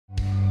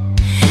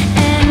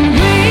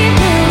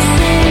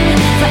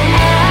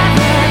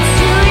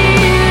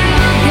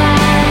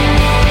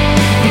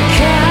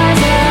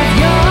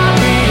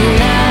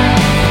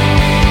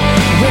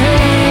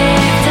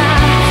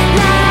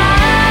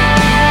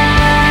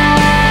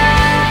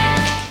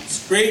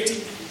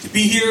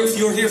be here. If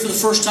you're here for the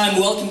first time,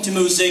 welcome to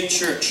Mosaic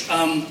Church.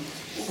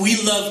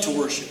 We love to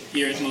worship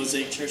here at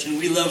Mosaic Church, and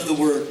we love the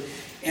Word.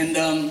 And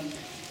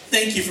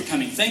thank you for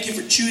coming. Thank you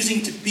for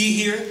choosing to be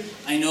here.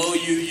 I know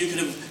you could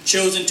have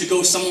chosen to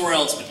go somewhere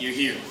else, but you're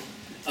here.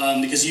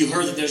 Because you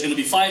heard that there's going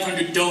to be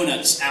 500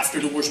 donuts after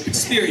the worship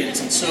experience,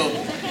 and so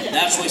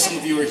that's why some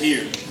of you are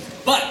here.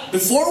 But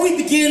before we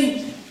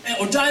begin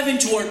or dive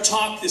into our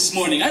talk this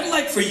morning, I'd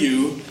like for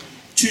you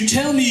to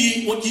tell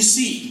me what you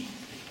see.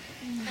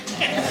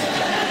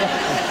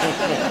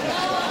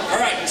 All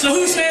right, so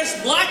who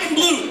says black and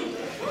blue?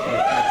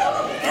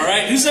 All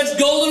right, who says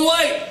gold and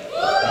white?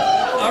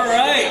 All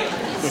right.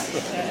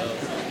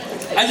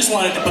 I just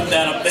wanted to put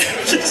that up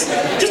there,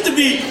 just to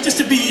be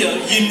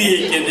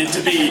unique and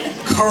to be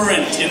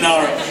current in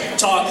our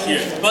talk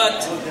here.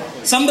 But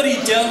somebody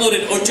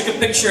downloaded or took a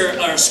picture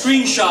or a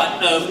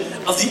screenshot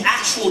of the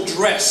actual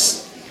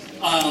dress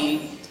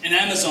in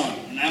Amazon,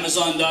 on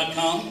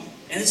Amazon.com,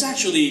 and it's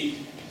actually,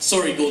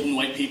 sorry, golden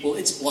white people,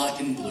 it's black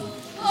and blue.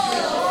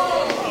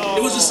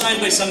 It was designed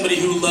by somebody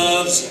who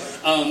loves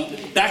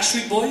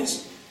Backstreet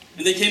Boys,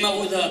 and they came out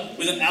with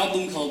an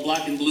album called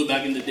Black and Blue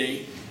back in the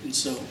day. And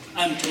so,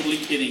 I'm totally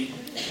kidding.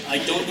 I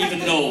don't even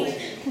know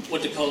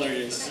what the color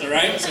is,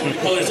 alright? So what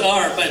the colors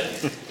are, but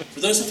for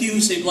those of you who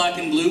say black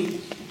and blue,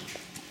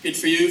 good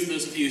for you. For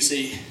those of you who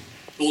say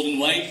gold and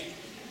white,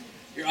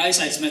 your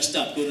eyesight's messed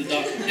up. Go to the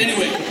doctor.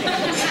 Anyway.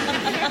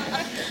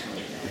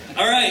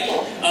 Alright,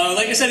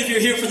 like I said, if you're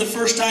here for the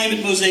first time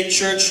at Mosaic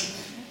Church,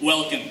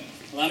 welcome.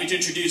 Allow me to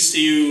introduce to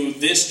you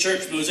this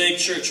church, Mosaic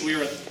Church. We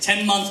are a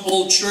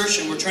 10-month-old church,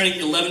 and we're turning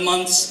 11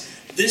 months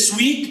this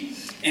week.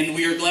 And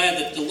we are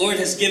glad that the Lord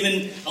has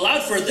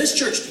allowed for this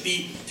church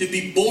to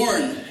be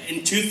born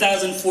in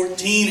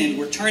 2014, and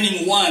we're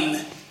turning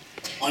 1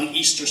 on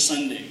Easter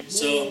Sunday.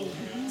 So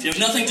if you have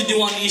nothing to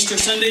do on Easter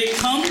Sunday,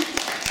 come and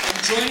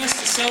join us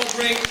to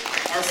celebrate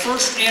our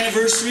first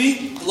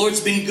anniversary. The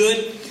Lord's been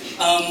good.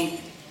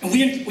 And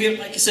we are,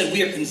 like I said,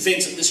 we are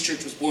convinced that this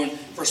church was born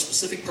for a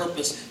specific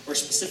purpose, for a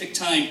specific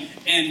time.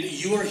 And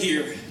you are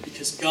here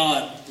because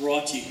God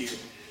brought you here.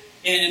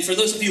 And for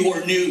those of you who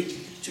are new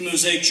to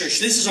Mosaic Church,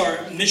 this is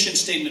our mission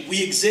statement.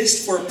 We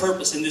exist for a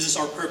purpose, and this is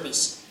our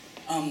purpose.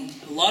 A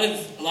lot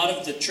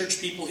of the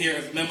church people here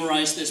have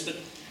memorized this, but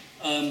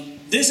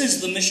this is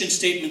the mission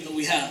statement that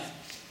we have.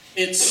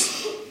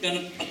 It's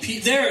gonna appear.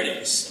 There it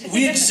is.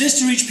 We exist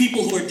to reach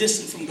people who are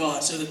distant from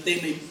God, so that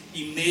they may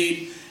be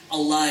made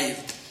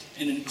alive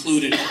and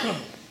included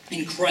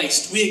in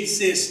Christ. We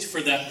exist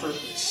for that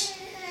purpose.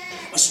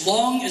 As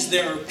long as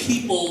there are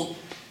people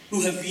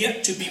who have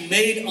yet to be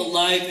made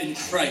alive in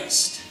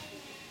Christ,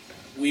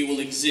 we will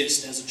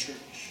exist as a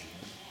church.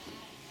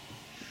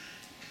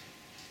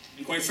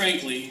 And quite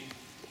frankly,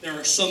 there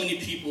are so many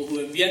people who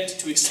have yet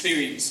to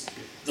experience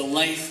the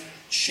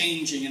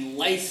life-changing and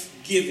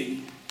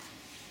life-giving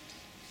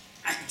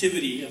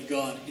activity of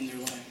God in their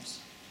lives.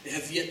 They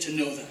have yet to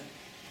know that.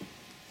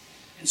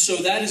 And so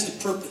that is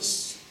the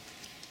purpose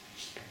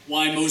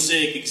why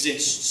Mosaic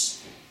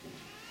exists.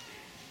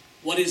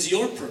 What is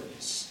your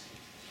purpose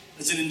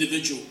as an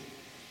individual?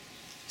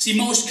 See,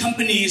 most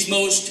companies,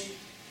 most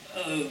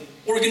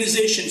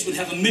organizations would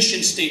have a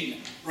mission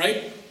statement,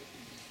 right?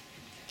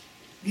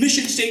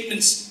 Mission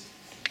statements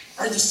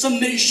are the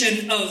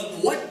summation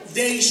of what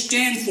they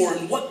stand for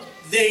and what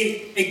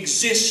they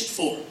exist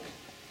for.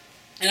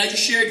 And I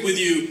just shared with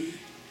you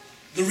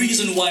the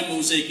reason why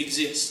Mosaic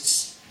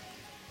exists.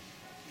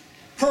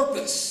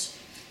 Purpose.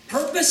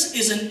 Purpose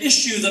is an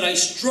issue that I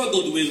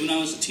struggled with when I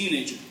was a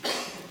teenager.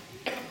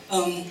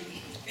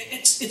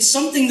 It's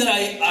something that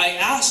I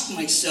asked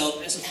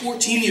myself as a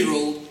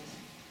 14-year-old.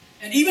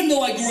 And even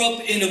though I grew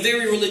up in a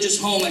very religious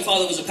home, my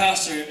father was a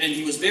pastor and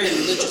he was very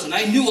religious, and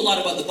I knew a lot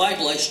about the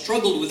Bible, I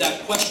struggled with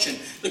that question.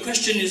 The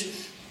question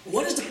is,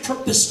 what is the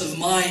purpose of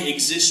my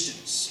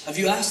existence? Have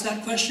you asked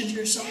that question to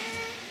yourself?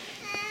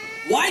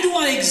 Why do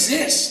I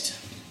exist?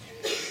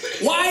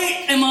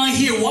 Why am I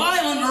here?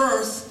 What on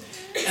earth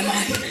am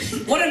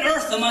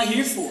I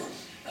here for?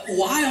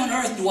 Why on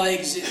earth do I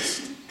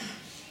exist?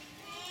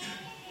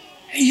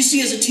 You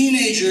see, as a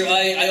teenager,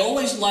 I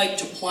always liked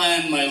to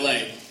plan my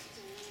life.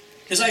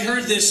 Because I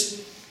heard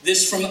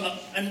this from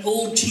an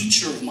old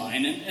teacher of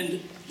mine,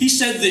 and he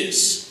said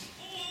this: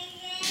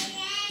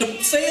 to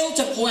fail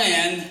to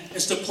plan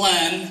is to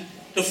plan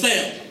to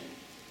fail.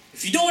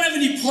 If you don't have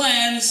any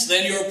plans,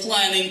 then you're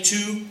planning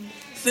to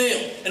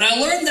fail. And I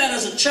learned that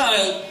as a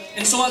child,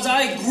 and so as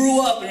I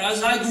grew up and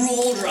as I grew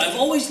older, I've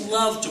always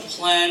loved to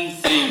plan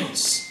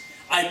things.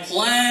 I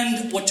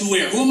planned what to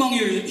wear. Who among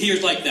you here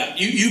is like that?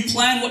 You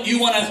plan what you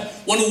want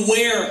to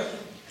wear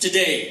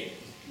today.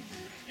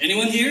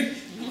 Anyone here?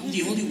 I'm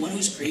the only one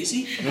who's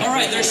crazy? All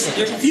right, there's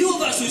a few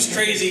of us who's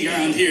crazy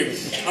around here.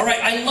 All right,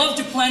 I love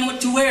to plan what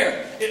to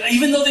wear.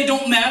 Even though they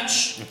don't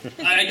match,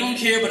 I don't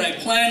care, but I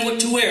plan what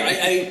to wear.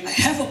 I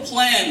have a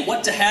plan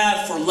what to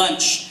have for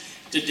lunch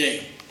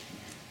today.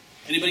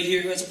 Anybody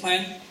here who has a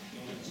plan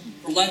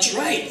for lunch?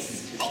 Right.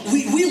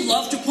 We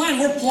love to plan.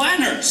 We're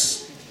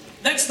planners.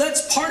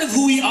 That's part of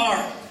who we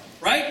are,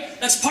 right?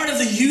 That's part of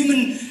the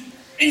human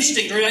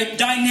instinct, right?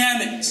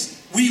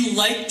 Dynamics. We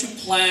like to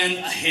plan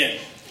ahead.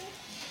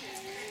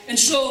 And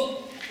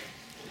so,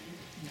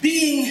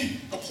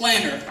 being a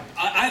planner,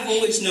 I've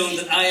always known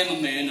that I am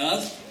a man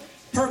of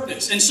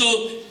purpose. And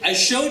so, I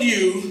showed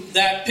you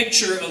that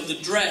picture of the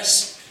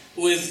dress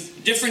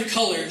with different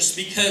colors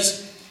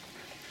because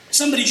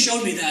somebody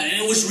showed me that,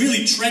 and it was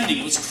really trending.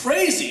 It was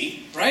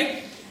crazy,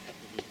 right?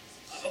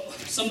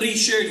 Somebody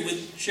shared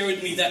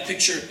with me that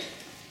picture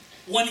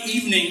one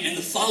evening, and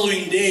the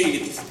following day,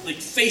 like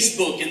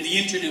Facebook and the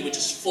internet were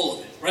just full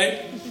of it,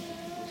 right?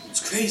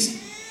 It's crazy.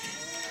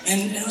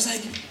 And I was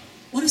like,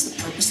 what is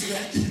the purpose of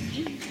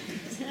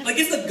that? Like,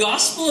 if the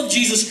gospel of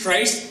Jesus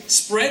Christ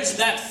spreads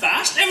that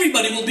fast,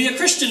 everybody will be a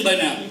Christian by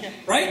now,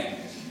 right?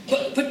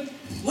 But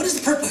what is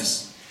the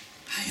purpose?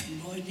 I have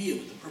no idea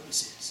what the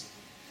purpose is.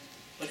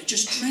 But it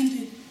just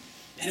trended,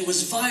 and it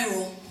was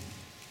viral.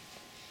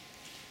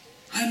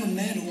 I'm a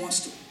man who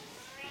wants to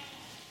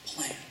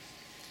plan.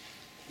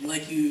 And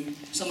like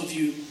some of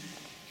you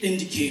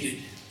indicated,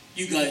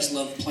 you guys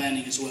love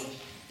planning as well.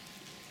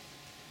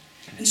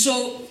 And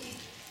so,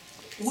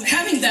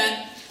 having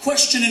that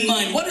question in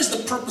mind, what is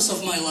the purpose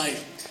of my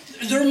life?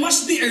 There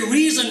must be a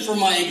reason for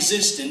my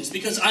existence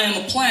because I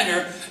am a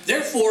planner.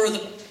 Therefore,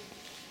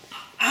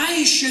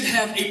 I should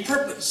have a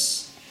purpose.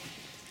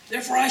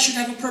 Therefore, I should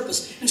have a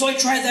purpose. And so I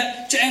tried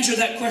to answer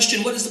that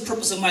question, what is the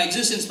purpose of my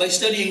existence, by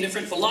studying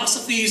different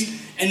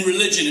philosophies and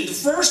religion. And the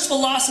first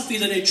philosophy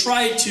that I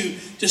tried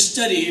to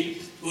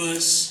study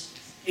was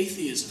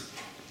atheism.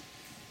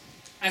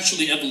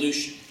 Actually,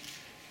 evolution.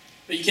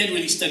 But you can't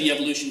really study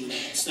evolution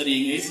without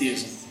studying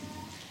atheism.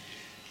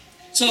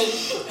 So,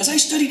 as I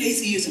studied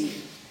atheism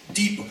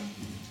deeper,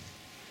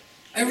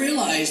 I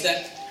realized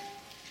that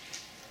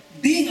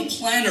being a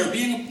planner,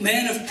 being a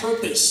man of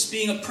purpose,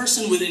 being a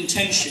person with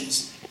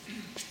intentions,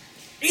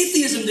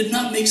 atheism did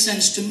not make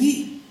sense to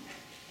me.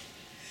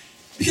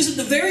 Because at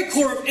the very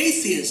core of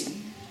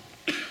atheism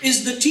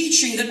is the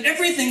teaching that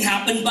everything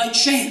happened by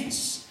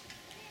chance.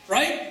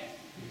 Right?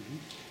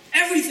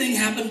 Everything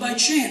happened by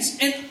chance.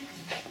 And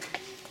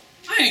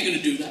I ain't going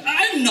to do that.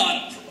 I'm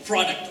not a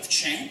product of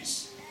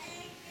chance.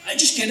 I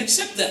just can't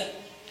accept that.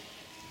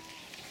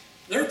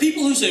 There are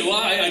people who say, well,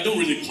 I don't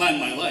really plan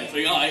my life.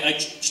 I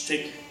just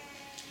take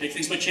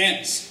things by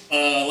chance.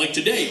 Like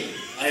today,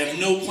 I have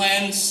no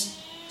plans.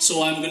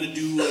 So I'm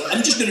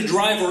just going to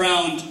drive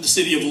around the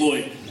city of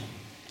Lloyd.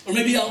 Or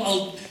maybe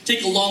I'll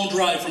take a long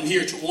drive from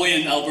here to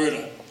Oyen,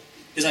 Alberta,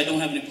 because I don't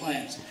have any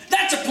plans.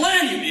 That's a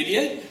plan, you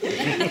idiot!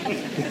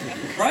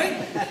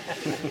 Right?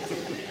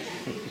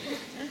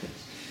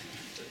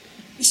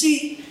 You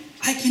see,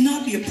 I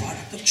cannot be a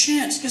product of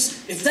chance,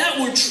 because if that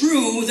were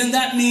true, then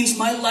that means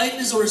my life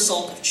is a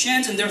result of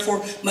chance, and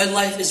therefore my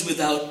life is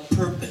without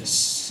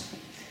purpose.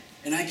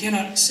 And I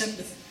cannot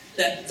accept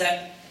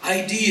that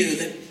idea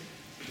that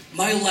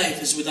my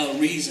life is without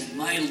reason.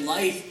 My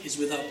life is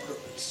without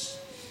purpose.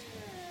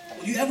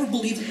 Will you ever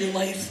believe that your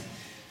life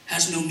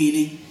has no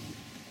meaning?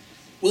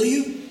 Will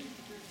you?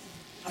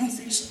 I don't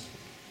think so.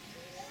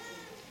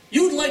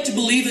 You would like to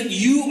believe that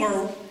you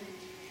are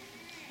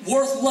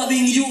worth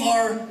loving, you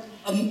are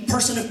a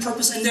person of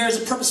purpose, and there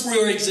is a purpose for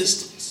your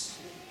existence.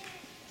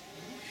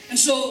 And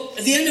so,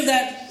 at the end of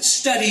that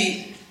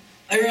study,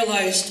 I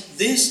realized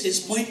this is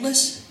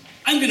pointless.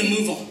 I'm going to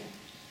move on.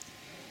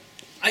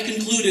 I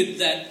concluded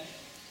that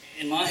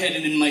in my head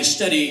and in my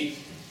study,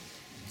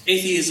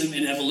 atheism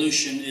and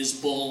evolution is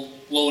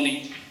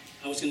baloney.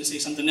 I was going to say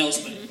something else,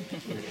 but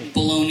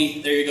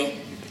baloney, there you go.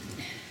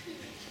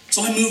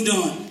 So I moved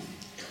on.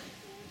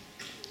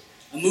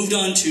 I moved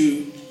on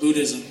to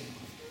Buddhism.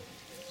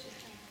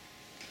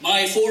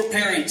 My 4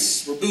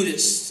 parents were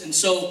Buddhists, and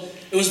so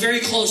it was very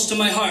close to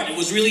my heart. It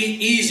was really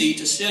easy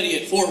to study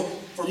it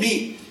for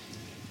me.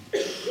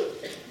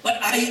 But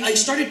I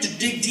started to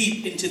dig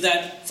deep into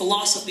that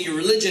philosophy or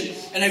religion,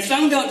 and I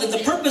found out that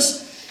the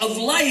purpose of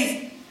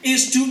life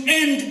is to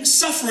end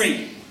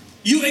suffering.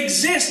 You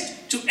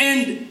exist to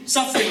end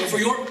suffering, or for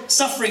your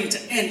suffering to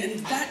end. And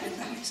that did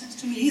not make sense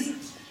to me either.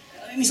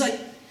 I mean, it's like,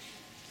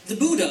 the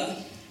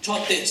Buddha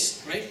taught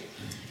this, right?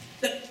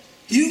 That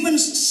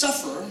humans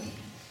suffer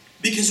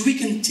because we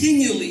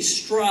continually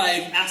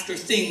strive after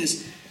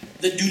things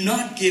that do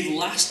not give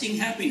lasting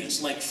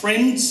happiness, like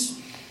friends,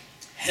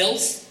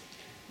 health,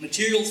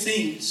 material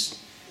things.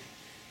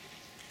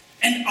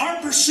 And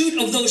our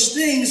pursuit of those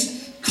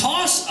things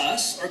causes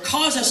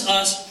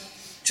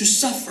us to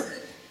suffer.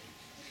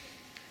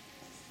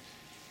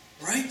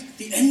 Right? At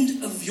the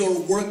end of your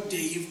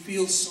workday, you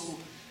feel so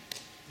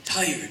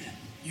tired.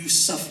 You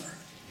suffer.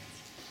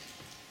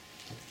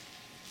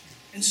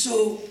 And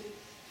so,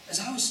 as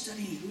I was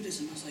studying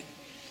Buddhism, I was like,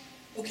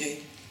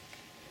 okay,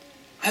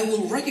 I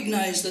will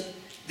recognize that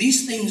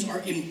these things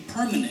are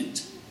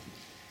impermanent.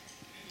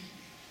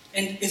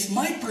 And if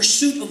my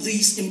pursuit of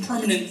these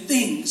impermanent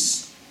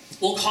things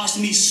will cause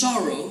me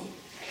sorrow,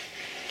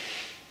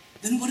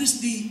 then what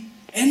is the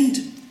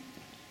end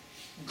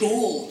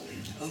goal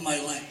of my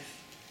life?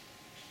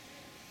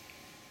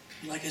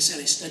 Like I said,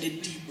 I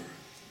studied deeper.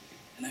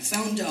 And I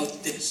found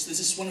out this. This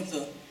is one of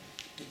the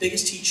the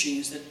biggest teaching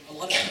is that a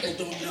lot of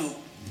people don't know.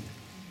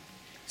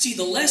 See,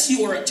 the less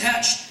you are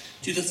attached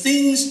to the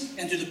things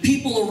and to the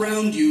people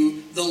around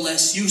you, the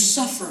less you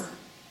suffer.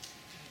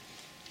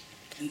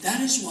 And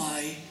that is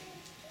why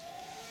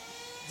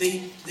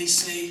they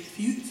say,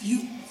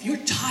 if you're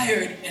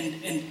tired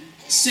and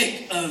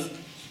sick of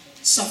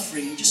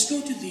suffering, just go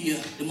to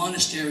the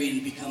monastery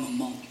and become a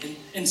monk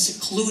and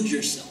seclude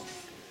yourself.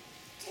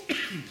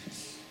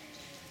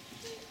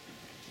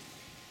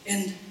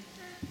 And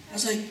I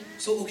was like,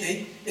 so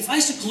okay, if I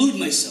seclude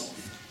myself,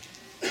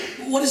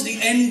 what is the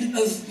end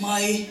of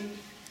my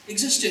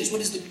existence? What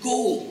is the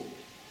goal?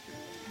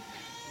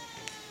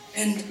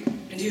 And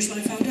here's what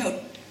I found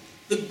out.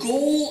 The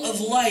goal of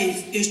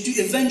life is to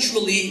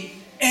eventually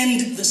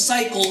end the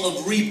cycle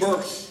of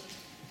rebirth.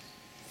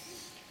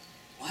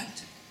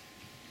 What?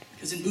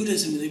 Because in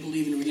Buddhism, they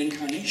believe in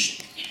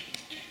reincarnation.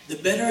 The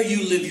better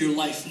you live your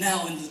life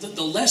now, and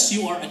the less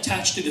you are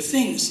attached to the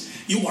things,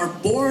 you are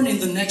born in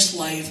the next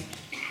life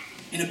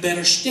in a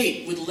better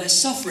state with less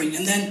suffering.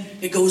 And then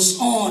it goes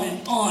on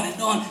and on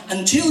and on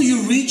until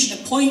you reach a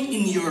point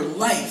in your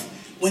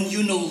life when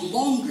you no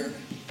longer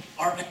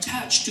are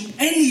attached to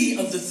any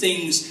of the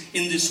things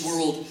in this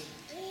world.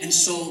 And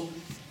so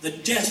the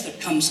death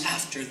that comes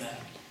after that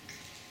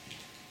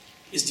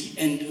is the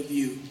end of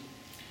you.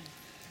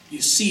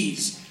 You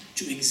cease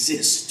to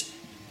exist.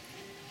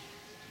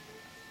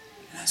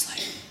 And I was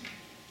like,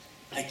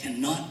 I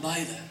cannot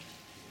buy that.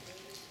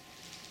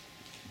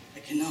 I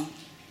cannot.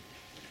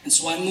 And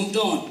so I moved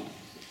on.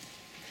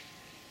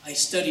 I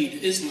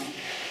studied Islam.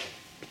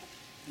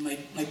 And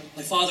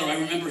my father, I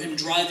remember him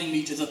driving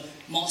me to the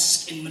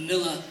mosque in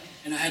Manila,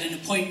 and I had an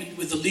appointment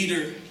with the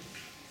leader.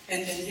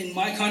 And in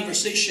my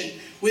conversation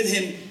with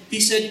him, he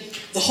said,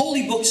 the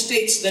Holy Book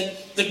states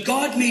that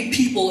God made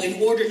people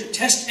in order to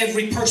test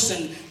every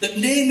person, that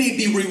they may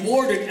be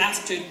rewarded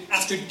after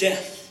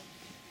death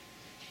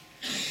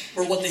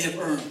for what they have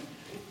earned.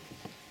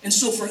 And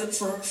so for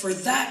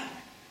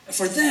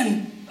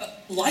them,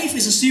 life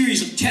is a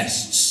series of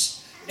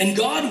tests. And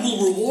God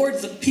will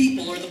reward the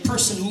people or the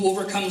person who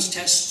overcomes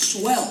tests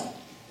well.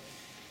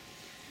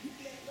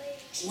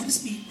 What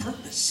is the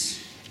purpose?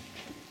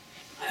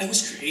 I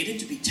was created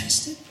to be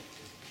tested?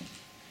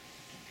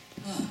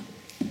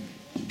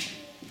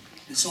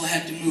 And so I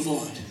had to move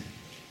on.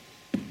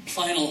 The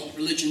final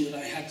religion that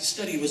I had to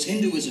study was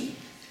Hinduism.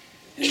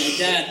 And my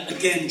dad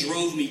again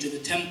drove me to the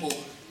temple,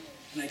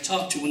 and I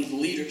talked to one of the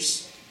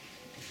leaders.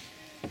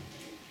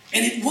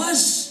 And it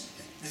was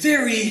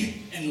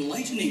very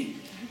enlightening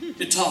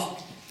to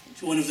talk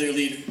to one of their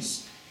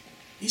leaders.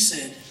 He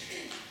said,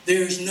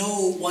 there's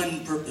no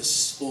one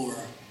purpose for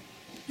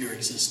your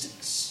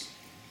existence.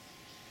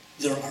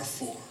 There are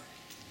four.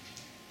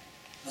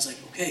 I was like,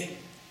 okay,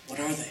 what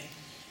are they?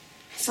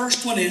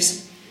 First one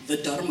is the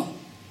Dharma.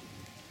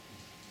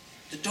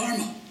 The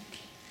Dharma.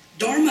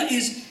 Dharma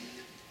is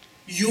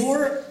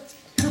your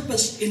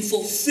purpose in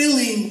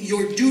fulfilling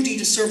your duty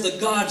to serve the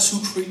gods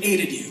who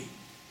created you.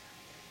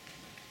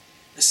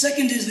 The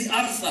second is the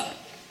Artha,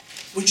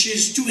 which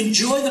is to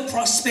enjoy the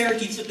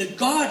prosperity that the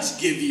gods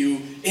give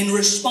you in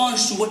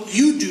response to what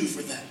you do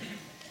for them.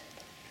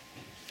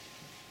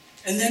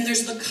 And then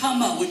there's the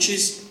Kama, which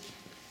is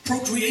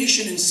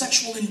procreation and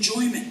sexual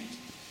enjoyment.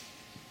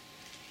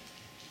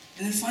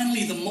 And then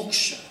finally the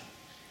Moksha,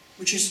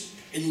 which is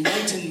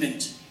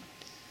enlightenment,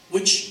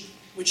 which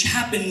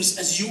happens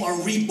as you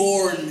are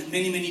reborn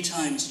many, many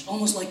times,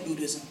 almost like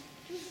Buddhism.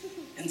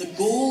 And the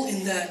goal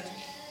in that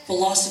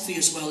philosophy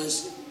as well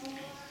is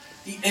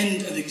the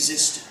end of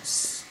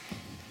existence.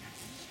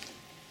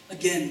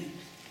 Again,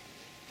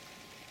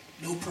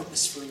 no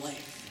purpose for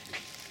life.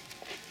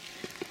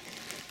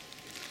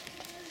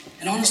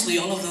 And honestly,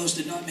 all of those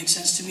did not make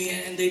sense to me,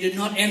 and they did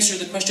not answer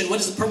the question,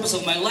 what is the purpose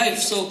of my life?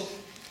 So,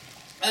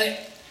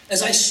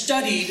 as I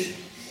studied,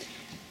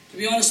 to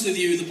be honest with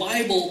you, the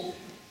Bible,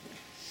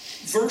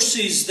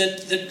 verses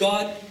that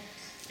God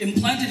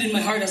implanted in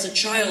my heart as a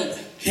child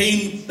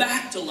came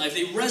back to life.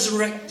 They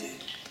resurrected.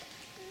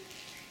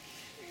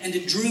 And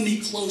it drew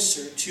me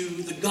closer to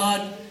the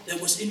God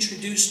that was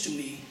introduced to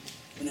me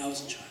when I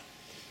was a child.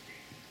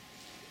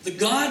 The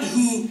God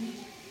who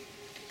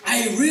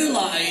I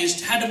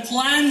realized had a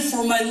plan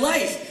for my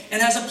life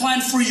and has a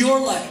plan for your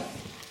life.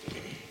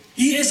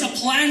 He is a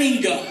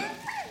planning God.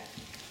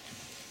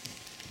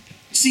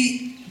 You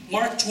see,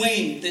 Mark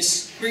Twain,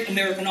 this great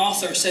American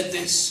author, said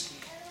this: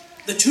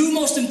 the two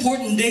most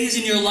important days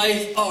in your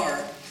life are,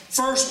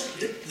 first,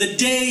 the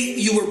day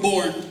you were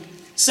born.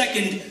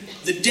 Second,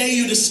 the day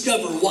you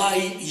discover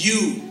why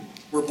you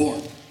were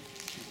born.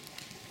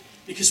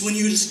 Because when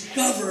you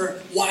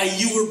discover why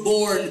you were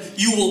born,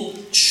 you will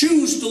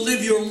choose to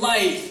live your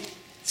life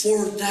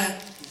for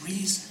that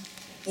reason,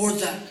 for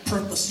that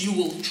purpose. You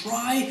will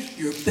try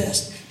your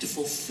best to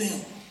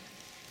fulfill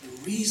the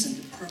reason,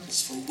 the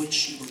purpose for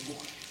which you were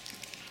born.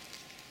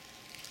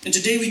 And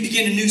today we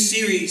begin a new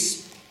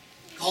series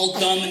called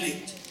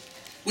Dominate.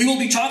 We will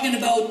be talking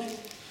about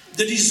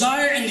the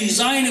desire and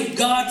design of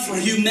God for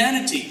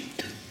humanity.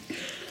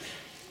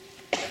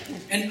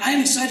 And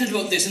I'm excited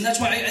about this, and that's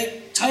why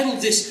I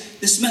titled this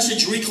this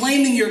message,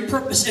 Reclaiming Your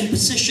Purpose and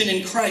Position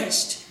in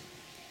Christ.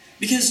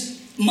 Because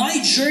my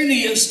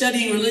journey of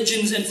studying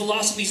religions and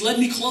philosophies led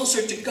me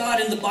closer to God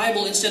and the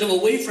Bible instead of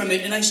away from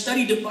it. And I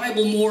studied the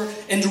Bible more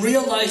and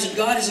realized that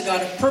God is a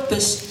God of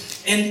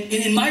purpose. And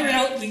in my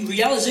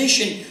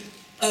realization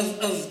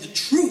of the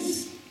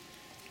truth,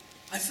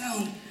 I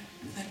found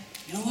that,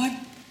 you know what?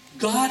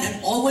 God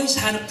had always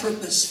had a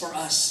purpose for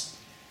us.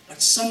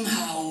 But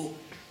somehow,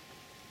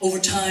 over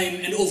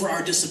time and over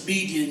our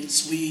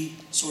disobedience, we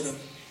sort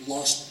of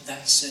lost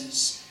that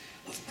sense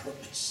of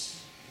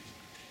purpose.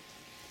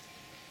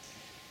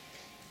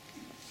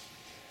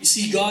 You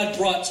see, God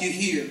brought you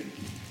here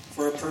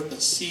for a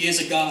purpose. He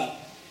is a God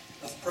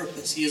of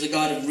purpose. He is a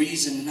God of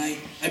reason. And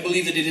I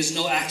believe that it is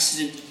no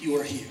accident that you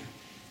are here.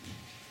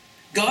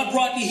 God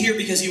brought you here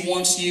because He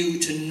wants you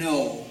to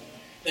know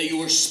that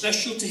you are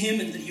special to Him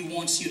and that He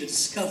wants you to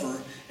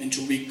discover and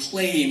to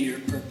reclaim your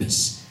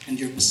purpose and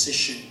your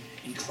position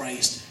in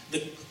Christ.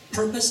 The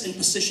purpose and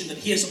position that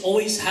He has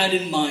always had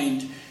in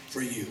mind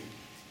for you.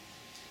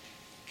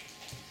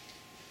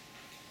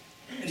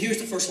 And here's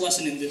the first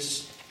lesson in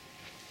this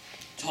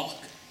talk.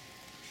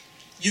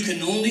 You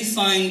can only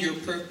find your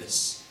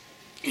purpose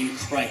in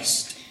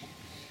Christ.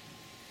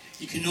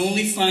 You can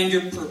only find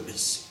your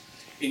purpose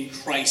in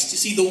Christ. You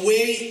see, the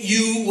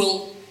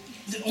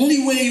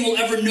only way you will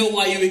ever know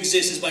why you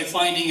exist is by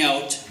finding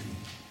it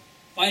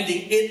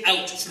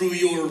out through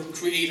your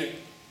Creator.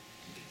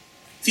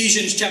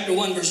 Ephesians chapter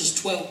 1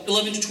 verses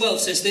 11 to 12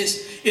 says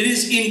this: It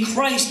is in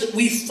Christ that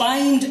we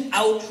find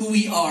out who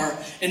we are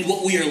and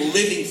what we are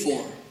living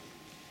for.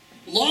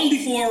 Long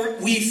before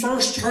we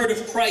first heard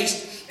of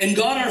Christ and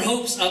got our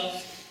hopes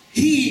up,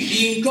 He,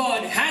 being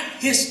God, had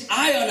His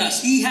eye on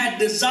us. He had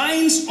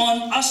designs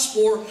on us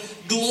for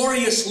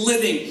glorious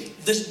living.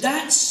 Does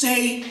that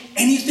say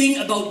anything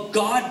about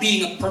God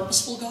being a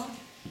purposeful God?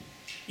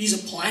 He's a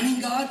planning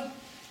God.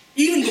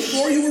 Even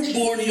before you were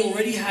born, He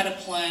already had a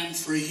plan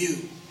for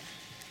you.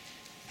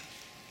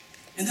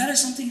 And that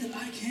is something that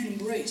I can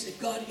embrace. If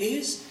God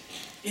is,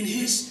 in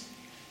His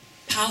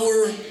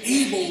power,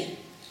 able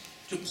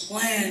to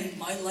plan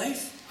my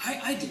life,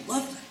 I'd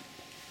love that.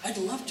 I'd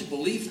love to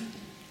believe that.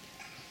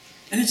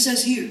 And it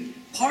says here,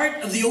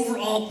 part of the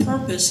overall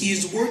purpose He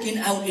is working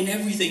out in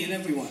everything and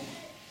everyone.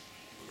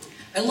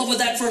 I love what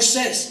that verse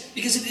says,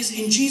 because it is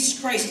in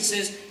Jesus Christ it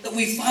says that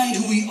we find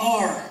who we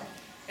are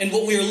and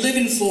what we are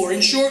living for.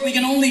 In short, we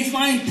can only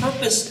find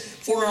purpose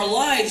for our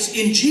lives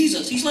in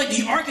Jesus. He's like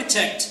the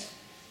architect,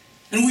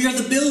 and we are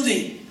the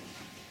building.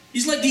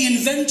 He's like the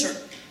inventor,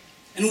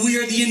 and we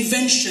are the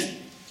invention.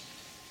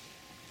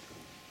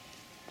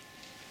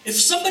 If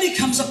somebody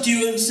comes up to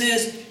you and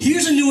says,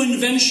 here's a new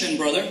invention,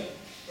 brother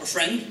or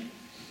friend,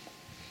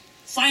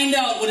 find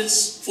out what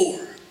it's for.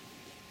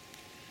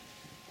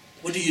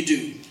 What do?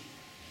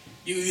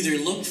 You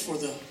either look for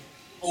the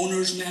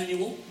owner's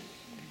manual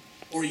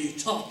or you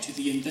talk to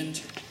the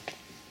inventor.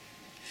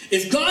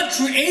 If God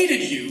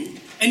created you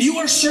and you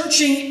are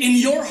searching in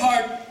your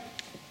heart,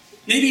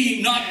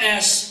 maybe not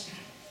as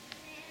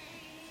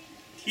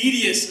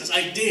tedious as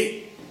I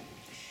did,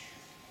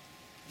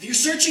 if you're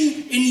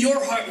searching in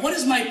your heart, what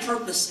is my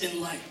purpose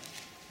in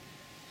life?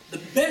 The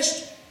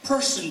best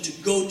person to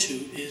go to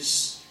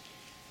is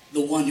the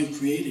one who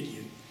created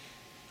you,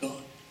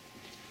 God.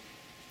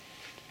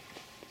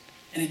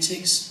 And it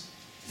takes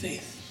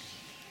faith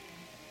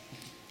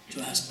to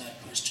ask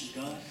that question.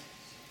 God,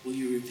 will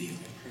you reveal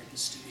your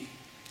purpose to me?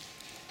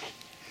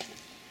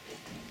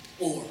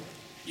 Or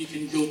you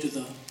can go to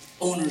the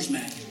owner's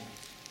manual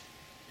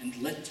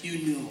and let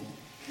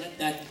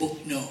that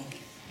book know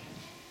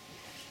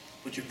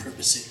what your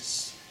purpose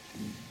is.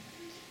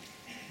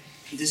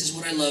 And this is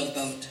what I love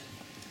about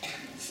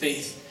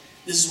faith.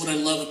 This is what I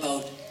love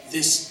about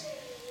this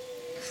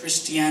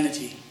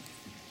Christianity.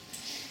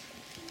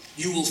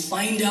 You will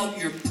find out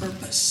your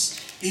purpose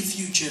if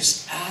you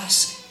just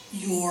ask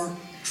your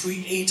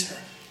Creator.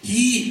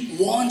 He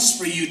wants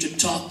for you to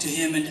talk to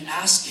Him and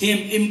ask Him,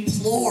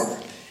 implore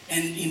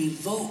and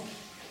invoke.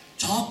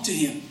 Talk to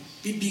Him.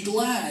 He'd be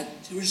glad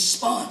to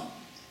respond.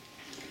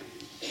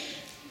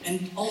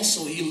 And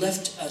also, He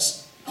left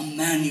us a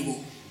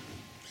manual.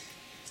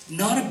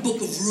 Not a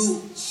book of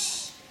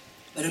rules,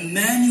 but a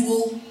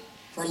manual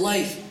for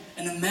life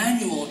and a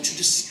manual to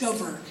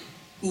discover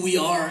who we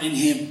are in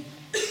Him.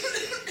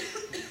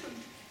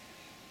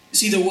 You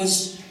see, there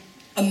was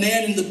a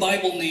man in the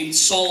Bible named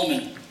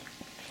Solomon.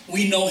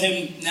 We know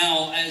him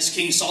now as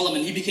King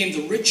Solomon. He became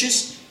the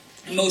richest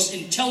and most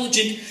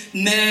intelligent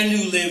man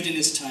who lived in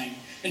his time.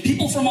 And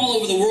people from all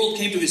over the world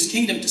came to his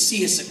kingdom to see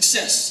his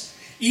success.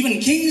 Even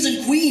kings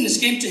and queens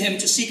came to him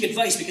to seek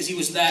advice because he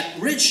was that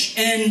rich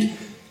and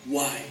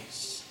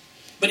wise.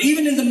 But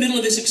even in the middle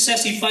of his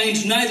success, he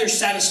finds neither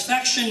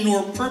satisfaction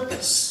nor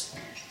purpose.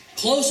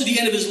 Close to the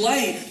end of his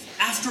life,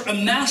 after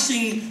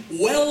amassing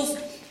wealth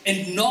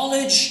and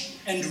knowledge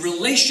and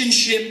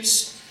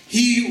relationships,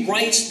 he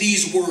writes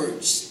these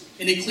words.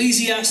 In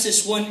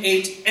Ecclesiastes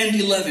 1:8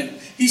 and 11,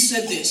 he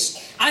said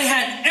this: I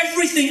had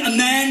everything a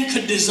man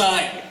could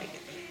desire.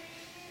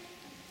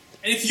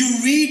 And if you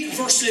read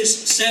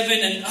verses 7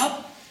 and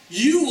up,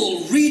 you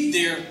will read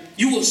there,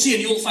 you will see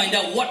and you will find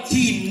out what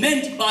he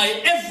meant by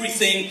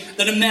everything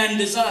that a man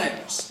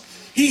desires.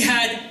 He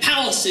had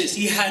palaces,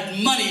 he had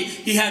money,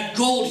 he had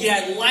gold, he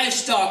had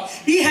livestock.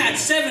 He had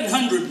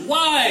 700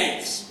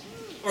 wives,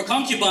 or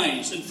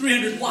concubines, and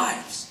 300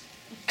 wives.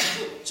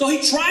 So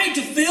he tried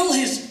to fill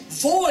his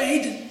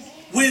void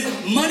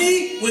with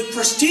money, with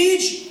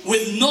prestige,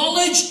 with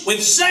knowledge,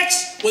 with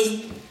sex,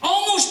 with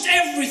almost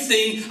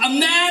everything a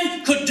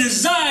man could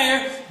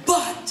desire,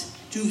 but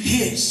to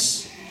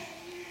his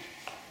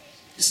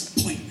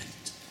disappointment.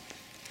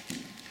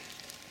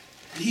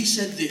 And he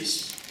said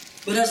this,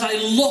 "But as I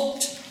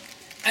looked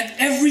at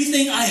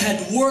everything I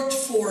had worked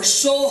for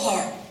so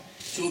hard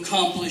to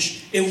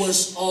accomplish, it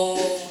was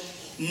all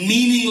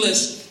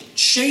meaningless,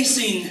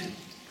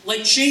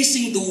 like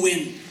chasing the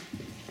wind."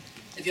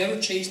 Have you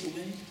ever chased the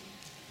wind?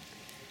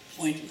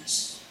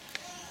 Pointless.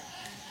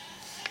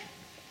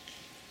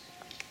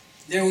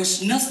 There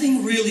was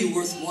nothing really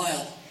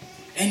worthwhile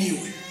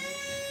anywhere.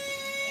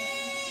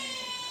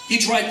 He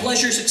tried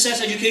pleasure,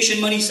 success, education,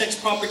 money, sex,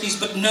 properties,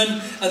 but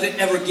none of it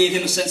ever gave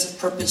him a sense of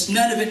purpose.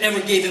 None of it ever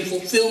gave him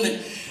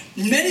fulfillment.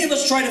 Many of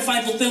us try to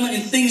find fulfillment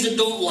in things that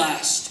don't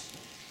last.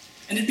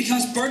 And it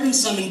becomes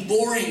burdensome and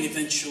boring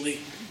eventually.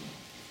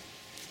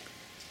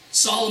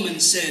 Solomon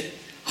said,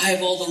 "I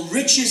have all the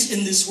riches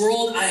in this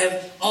world. I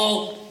have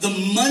all the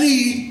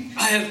money.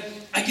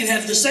 I can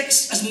have the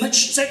sex, as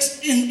much sex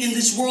in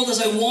this world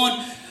as I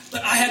want,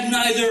 but I have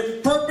neither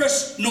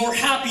purpose nor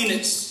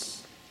happiness.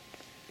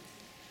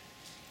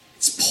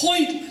 It's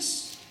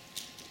pointless."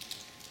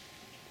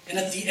 And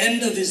at the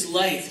end of his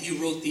life, he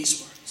wrote these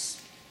words.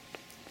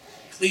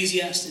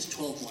 Ecclesiastes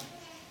 12:1.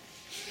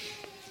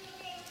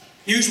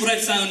 "Here's what I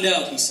found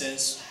out," he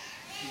says.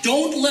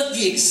 "Don't let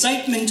the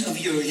excitement of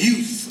your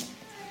youth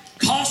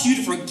cause you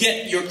to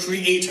forget your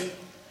Creator.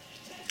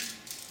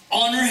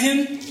 Honor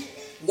Him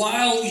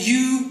while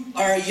you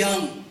are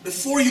young,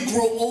 before you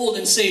grow old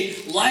and say,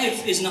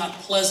 'Life is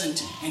not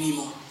pleasant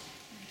anymore.'"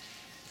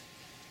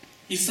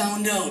 He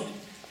found out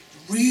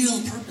the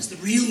real purpose, the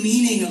real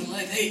meaning of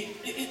life. Hey,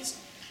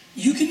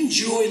 you can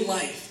enjoy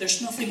life.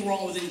 There's nothing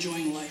wrong with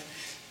enjoying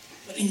life.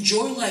 But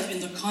enjoy life in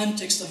the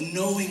context of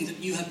knowing that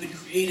you have been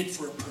created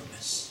for a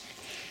purpose.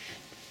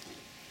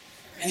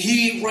 And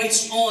he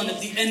writes on at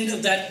the end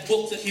of that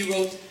book that he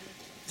wrote,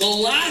 "The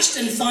last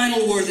and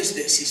final word is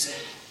this," he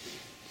said.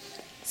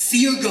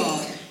 "Fear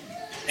God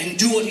and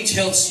do what He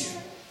tells you."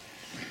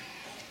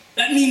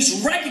 That means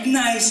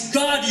recognize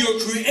God, your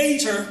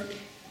Creator,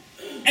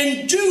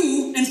 and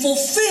do and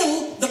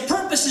fulfill the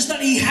purposes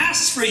that He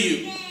has for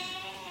you.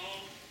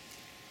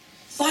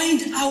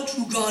 Find out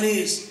who God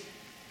is,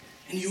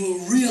 and you will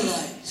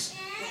realize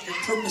what your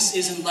purpose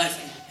is in life,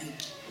 and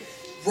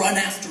run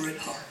after it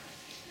hard.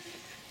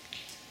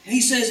 And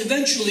he says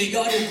eventually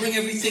God will bring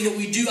everything that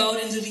we do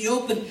out into the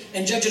open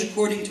and judge it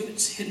according to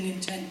its hidden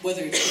intent,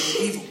 whether it's good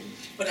or evil.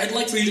 But I'd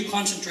like for you to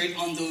concentrate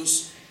on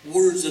those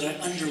words that I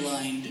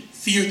underlined.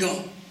 Fear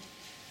God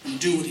and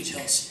do what He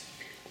tells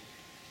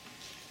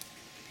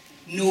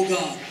you. Know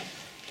God.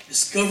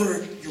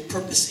 Discover your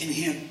purpose in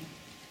Him.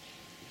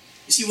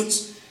 You see,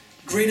 what's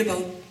great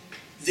about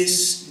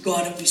this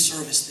God that we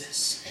serve is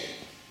this.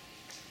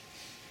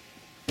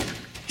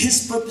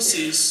 His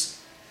purposes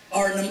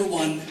are, number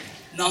one,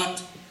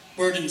 not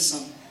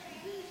burdensome.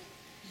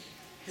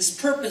 His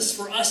purpose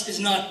for us is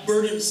not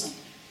burdensome.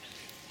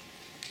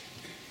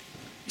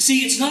 You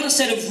see, it's not a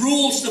set of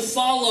rules to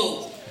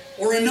follow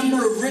or a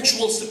number of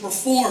rituals to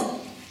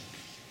perform.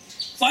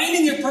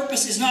 Finding your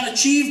purpose is not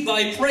achieved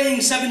by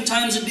praying 7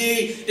 times a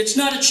day. It's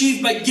not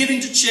achieved by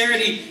giving to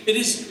charity. It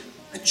is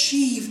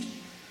achieved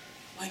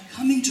by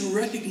coming to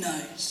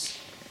recognize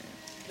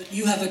that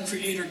you have a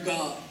Creator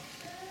God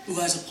who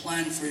has a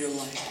plan for your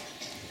life.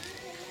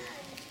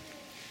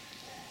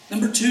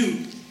 Number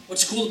 2,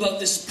 what's cool about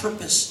this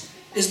purpose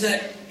is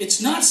that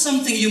it's not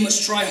something you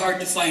must try hard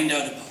to find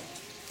out about.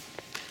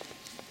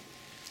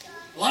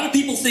 A lot of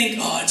people think,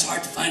 it's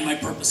hard to find my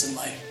purpose in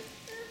life.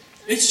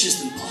 It's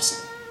just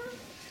impossible.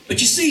 But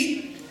you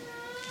see,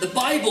 the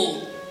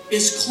Bible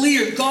is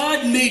clear.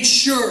 God made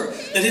sure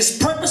that His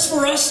purpose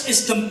for us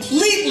is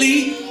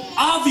completely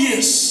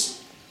obvious.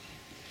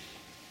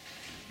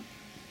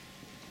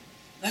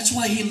 That's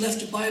why He left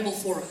the Bible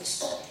for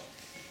us.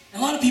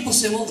 And a lot of people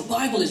say, well, the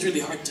Bible is really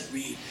hard to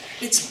read.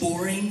 It's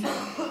boring.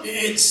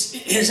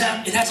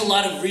 It has a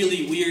lot of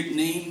really weird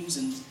names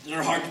and that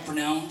are hard to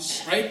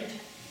pronounce, right?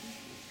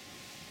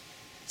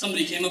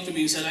 Somebody came up to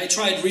me and said, I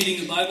tried reading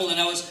the Bible and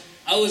I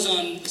was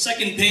on the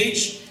second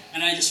page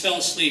and I just fell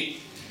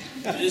asleep.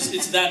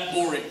 It's that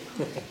boring.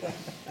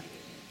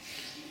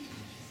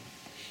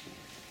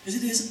 Because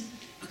it is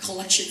a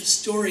collection of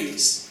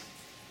stories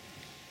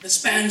that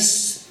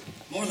spans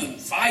more than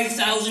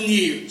 5,000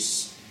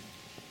 years.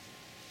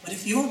 But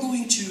if you're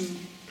going to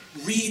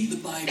read the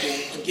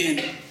Bible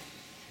again,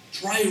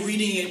 try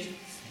reading it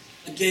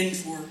again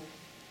for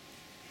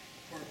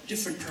a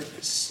different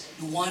purpose.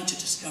 You want to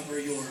discover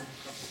your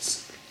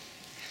purpose.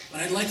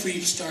 But I'd like for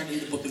you to start in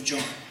the book of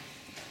John.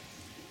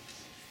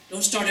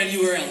 Don't start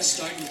anywhere else.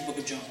 Start in the book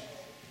of John.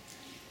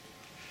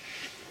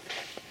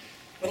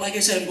 But like I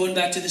said, I'm going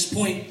back to this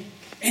point.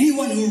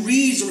 Anyone who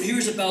reads or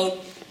hears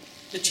about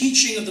the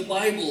teaching of the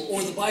Bible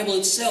or the Bible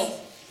itself,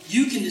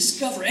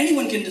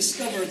 anyone can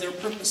discover their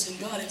purpose in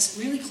God. It's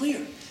really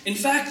clear. In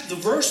fact,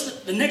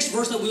 the next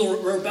verse that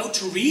we're about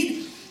to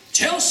read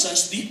tells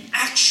us the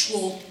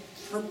actual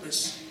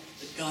purpose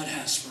that God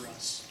has for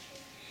us.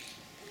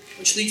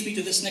 Which leads me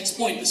to this next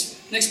point. This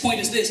next point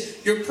is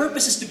this. Your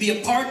purpose is to be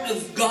a part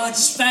of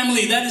God's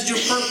family. That is your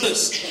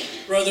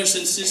purpose, brothers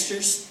and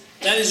sisters.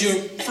 That is your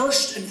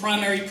first and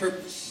primary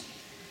purpose.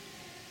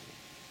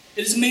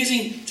 It is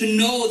amazing to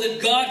know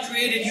that God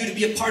created you to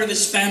be a part of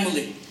His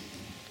family.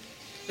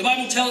 The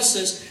Bible tells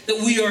us that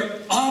we are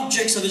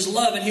objects of His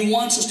love and He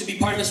wants us to be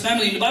part of His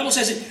family. And the Bible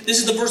says it. This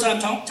is the verse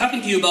that I'm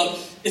talking to you about.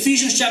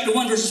 Ephesians chapter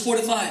 1 verses 4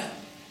 to 5.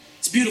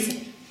 It's beautiful.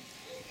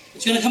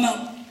 It's going to come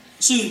out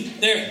soon.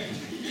 There.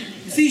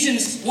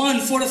 Ephesians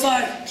 1, 4 to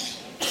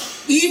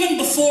 5. Even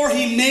before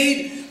He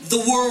made the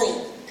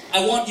world.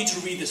 I want you to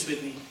read this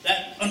with me.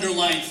 That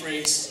underlined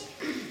phrase.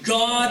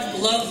 God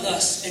loved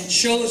us and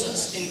chose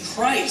us in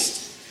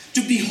Christ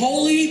to be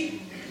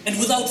holy and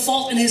without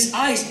fault in His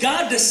eyes.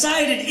 God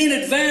decided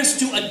in advance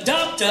to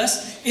adopt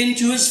us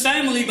into His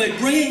family by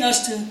bringing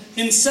us to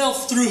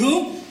Himself through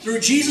whom?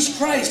 Through Jesus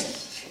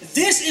Christ.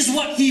 This is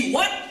what He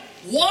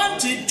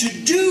wanted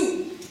to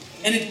do.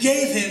 And it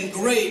gave Him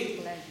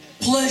great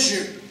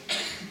pleasure.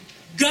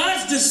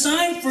 God's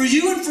design for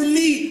you and for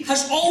me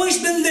has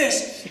always been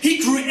this.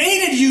 He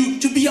created you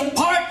to be a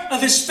part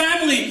of His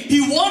family.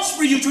 He wants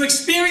for you to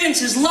experience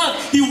His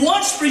love. He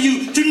wants for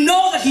you to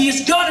know that He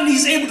is God and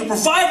He's able to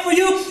provide for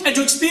you and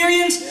to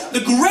experience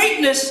the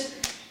greatness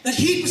that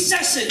He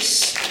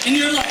possesses in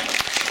your life.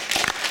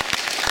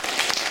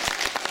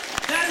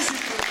 That is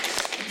your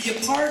purpose, to be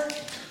a part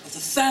of the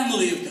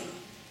family of God.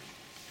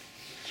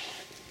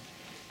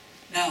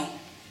 Now,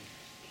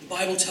 the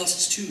Bible tells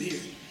us too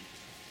here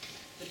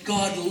that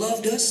God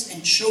loved us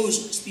and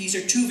chose us. These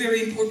are two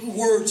very important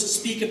words that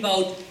speak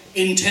about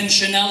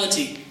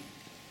intentionality.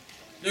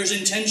 There's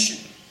intention.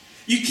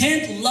 You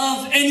can't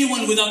love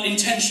anyone without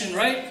intention,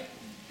 right?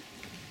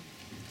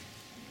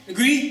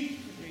 Agree?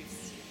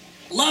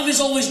 Love is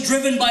always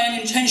driven by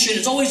an intention.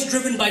 It's always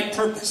driven by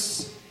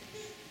purpose.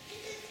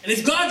 And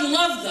if God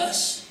loved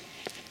us,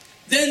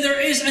 then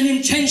there is an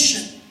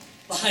intention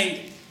behind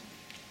it.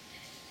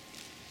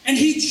 And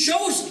He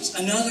chose us.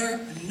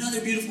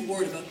 Another beautiful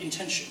word about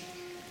intention.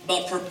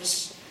 About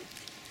purpose.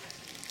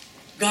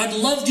 God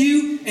loved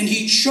you and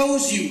He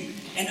chose you.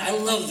 And I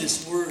love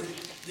this word,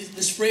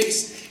 this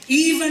phrase.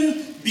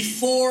 Even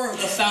before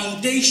the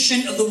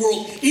foundation of the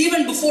world,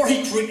 even before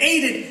He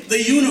created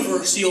the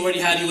universe, He already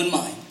had you in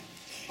mind.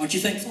 Aren't you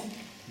thankful?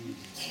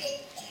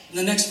 And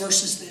the next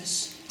verse is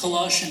this.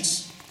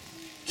 Colossians.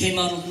 Came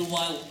out a little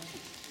while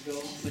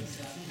ago, but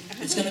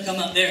it's going to come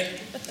out there.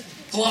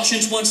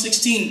 Colossians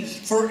 1:16,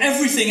 for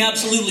everything,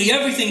 absolutely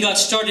everything got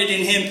started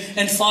in Him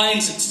and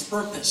finds its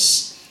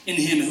purpose in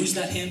Him. And who's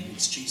that Him?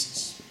 It's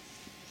Jesus.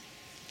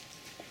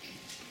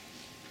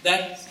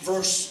 That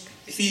verse,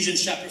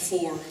 Ephesians chapter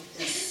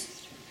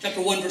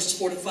 1 verses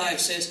 4 to 5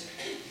 says,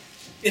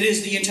 it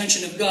is the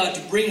intention of God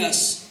to bring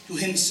us to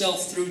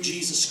Himself through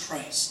Jesus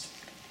Christ.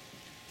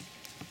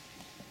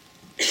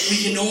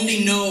 We can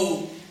only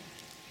know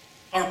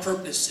our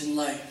purpose in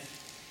life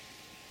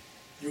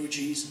through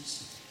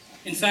Jesus.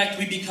 In fact,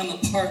 we become a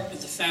part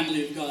of the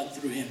family of God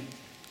through Him.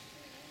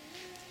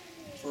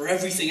 For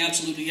everything,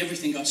 absolutely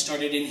everything got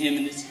started in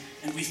Him,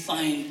 and we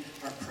find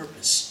our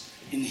purpose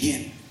in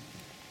Him.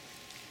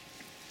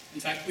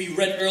 In fact, we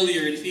read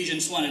earlier in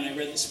Ephesians 1, and I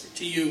read this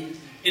to you,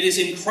 it is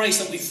in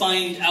Christ that we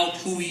find out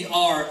who we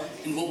are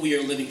and what we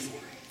are living for.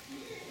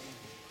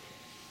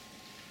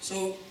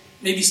 So,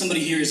 maybe somebody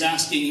here is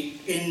asking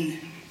in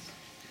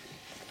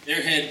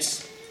their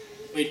heads,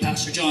 wait,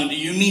 Pastor John, do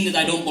you mean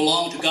that I don't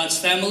belong to God's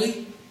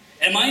family?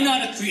 Am I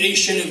not a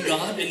creation of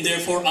God and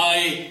therefore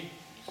I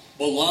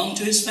belong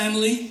to His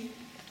family?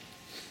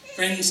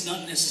 Friends,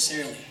 not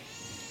necessarily.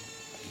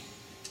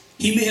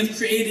 He may have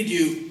created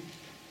you,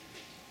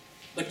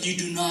 but you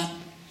do not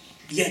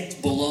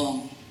yet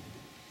belong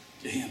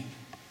to Him.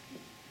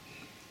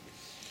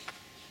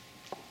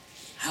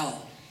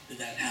 How did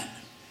that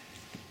happen?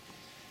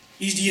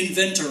 He's the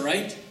inventor,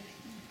 right?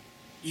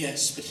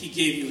 Yes, but He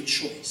gave you a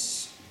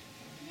choice.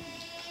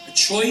 A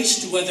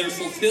choice to whether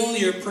fulfill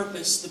your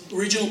purpose, the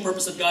original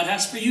purpose that God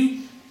has for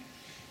you,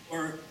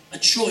 or a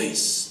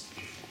choice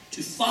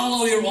to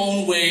follow your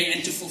own way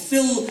and to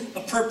fulfill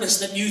a purpose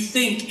that you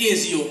think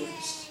is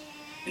yours.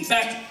 In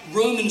fact,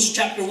 Romans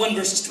chapter 1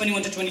 verses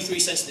 21 to 23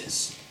 says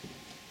this.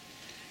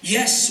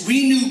 Yes,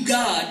 we knew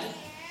God,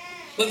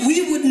 but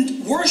we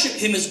wouldn't worship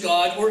Him as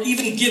God or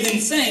even give Him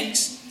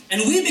thanks. And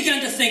we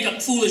began to think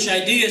up foolish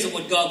ideas of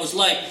what God was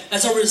like.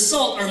 As a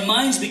result, our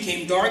minds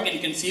became dark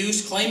and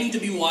confused, claiming to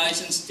be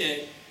wise.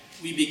 Instead,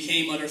 we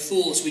became utter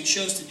fools. We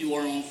chose to do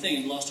our own thing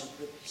and lost our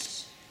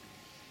purpose.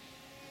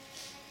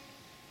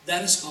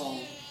 That is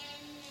called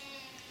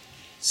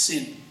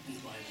sin in the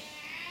Bible.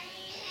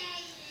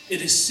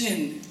 It is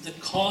sin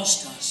that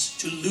caused us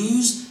to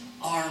lose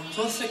our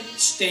perfect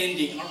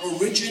standing,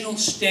 our original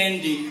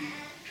standing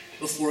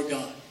before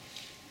God.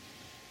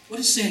 What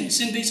is sin?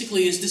 Sin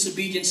basically is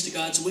disobedience to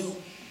God's will.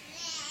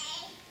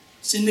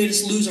 Sin made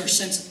us lose our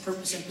sense of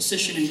purpose and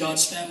position in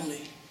God's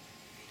family.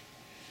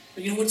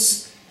 But you know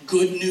what's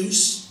good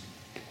news?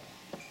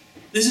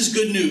 This is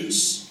good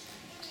news.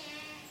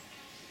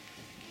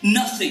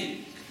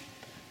 Nothing,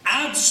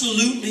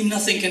 absolutely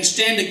nothing can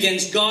stand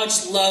against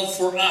God's love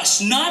for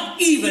us. Not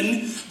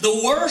even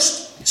the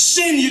worst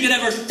sin you could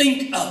ever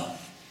think of.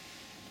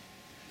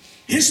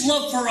 His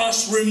love for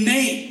us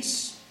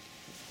remains.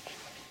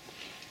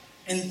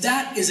 And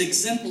that is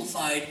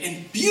exemplified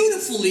and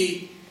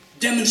beautifully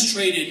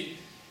demonstrated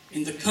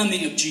in the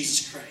coming of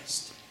Jesus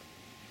Christ.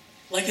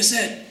 Like I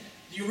said,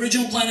 the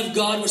original plan of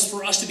God was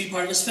for us to be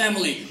part of His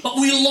family. But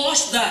we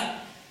lost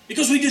that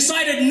because we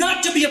decided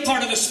not to be a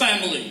part of His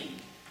family.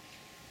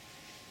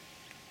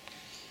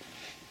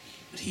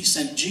 But He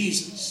sent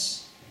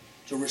Jesus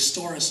to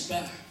restore us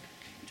back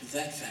to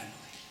that family.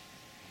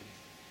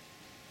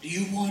 Do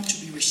you want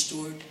to be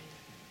restored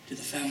to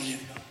the family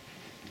of God?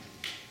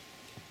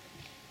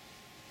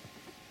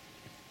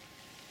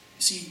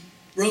 You see,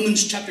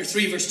 Romans chapter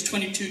 3, verses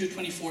 22 to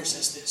 24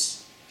 says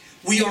this.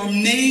 We are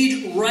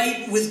made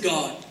right with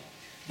God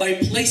by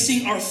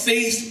placing our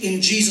faith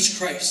in Jesus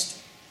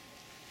Christ.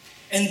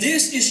 And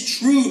this is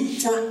true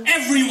for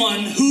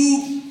everyone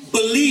who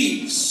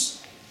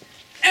believes.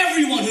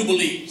 Everyone who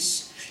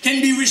believes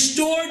can be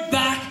restored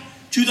back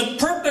to the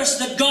purpose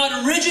that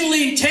God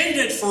originally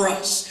intended for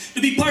us,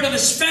 to be part of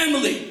His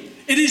family.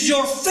 It is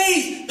your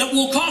faith that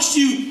will cause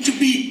you to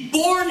be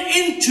born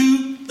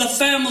into the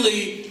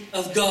family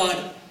of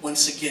God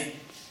once again.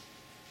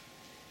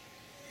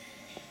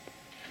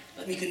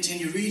 Let me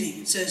continue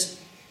reading. It says,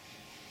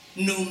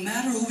 no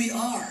matter who we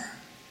are,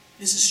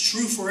 this is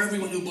true for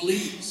everyone who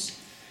believes.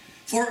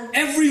 For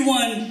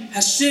everyone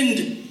has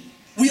sinned.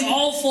 We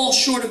all fall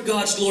short of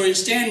God's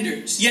glorious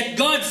standards. Yet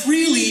God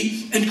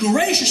freely and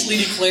graciously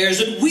declares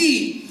that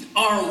we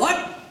are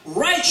what?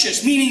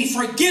 Righteous, meaning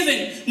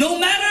forgiven, no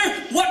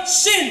matter what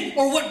sin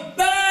or what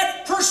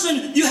bad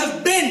person you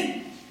have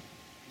been.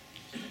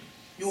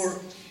 You're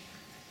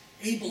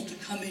able to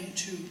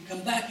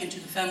come back into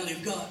the family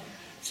of God.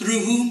 Through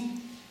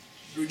whom?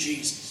 Through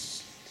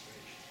Jesus.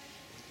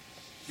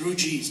 Through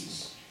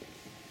Jesus.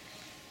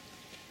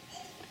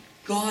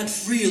 God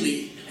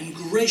freely and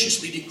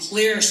graciously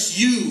declares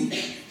you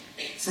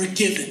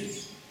forgiven.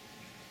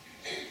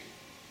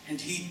 And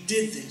He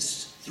did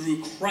this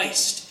through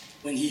Christ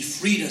when He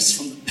freed us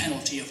from the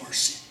penalty of our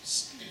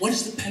sins. What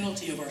is the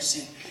penalty of our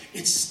sin?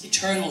 It's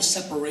eternal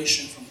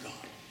separation from God.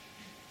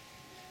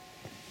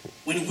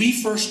 When we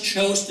first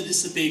chose to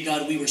disobey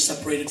God, we were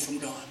separated from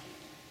God.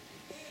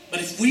 But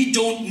if we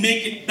don't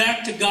make it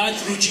back to God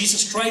through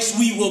Jesus Christ,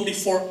 we will be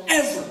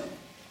forever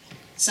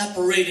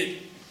separated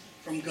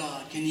from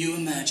God. Can you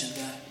imagine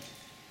that?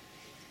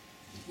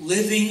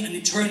 Living an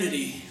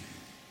eternity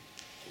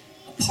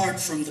apart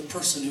from the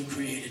person who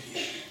created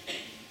you.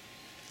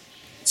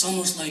 It's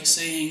almost like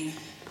saying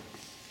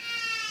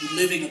you're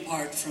living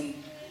apart from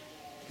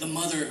the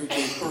mother who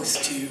gave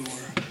birth to you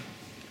or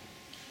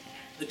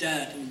the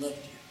dad who loved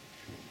you.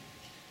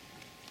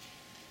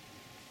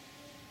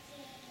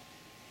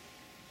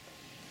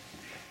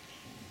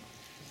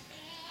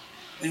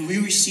 When we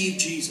receive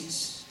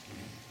Jesus,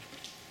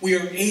 we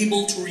are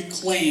able to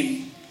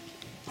reclaim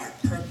our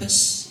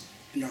purpose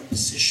and our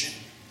position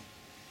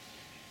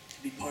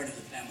to be part of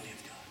the family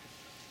of God.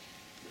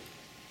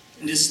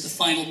 And this is the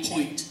final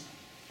point.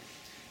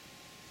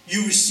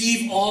 You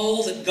receive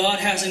all that God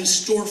has in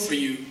store for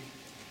you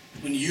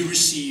when you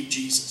receive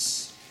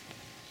Jesus.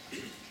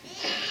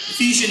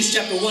 Ephesians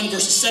chapter 1,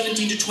 verses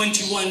 17 to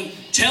 21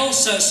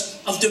 tells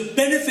us of the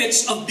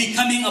benefits of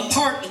becoming a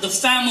part of the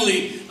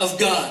family of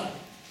God.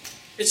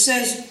 It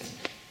says,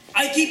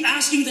 I keep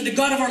asking that the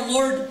God of our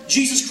Lord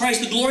Jesus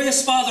Christ, the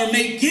glorious Father,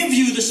 may give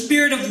you the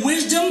spirit of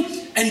wisdom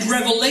and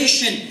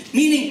revelation,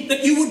 meaning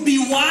that you would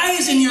be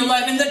wise in your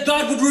life and that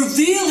God would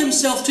reveal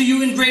Himself to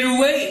you in greater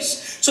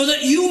ways, so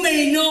that you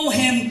may know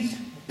Him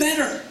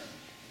better.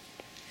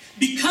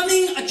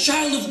 Becoming a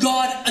child of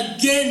God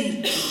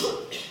again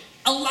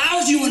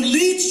allows you and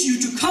leads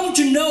you to come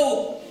to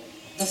know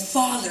the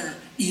Father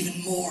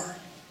even more.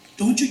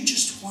 Don't you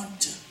just want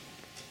to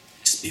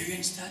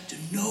experience that,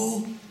 to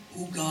know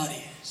who God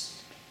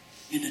is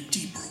in a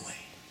deeper way?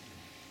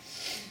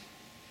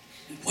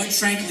 And quite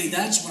frankly,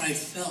 that's what I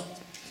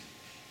felt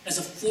as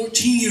a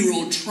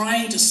 14-year-old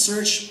trying to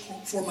search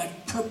for my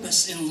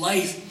purpose in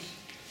life.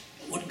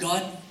 What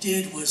God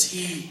did was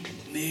He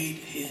made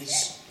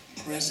His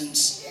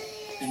presence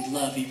and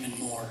love even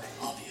more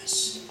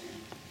obvious.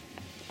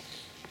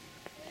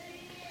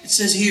 It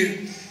says here,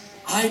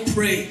 I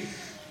pray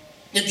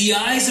that the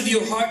eyes of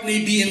your heart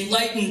may be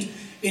enlightened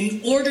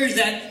in order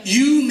that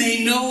you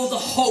may know the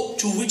hope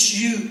to which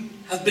you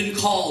have been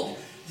called,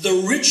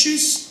 the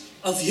riches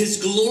of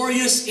His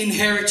glorious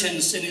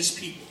inheritance in His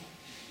people,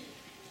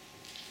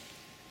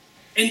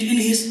 and in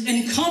His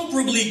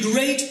incomparably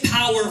great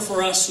power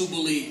for us who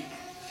believe.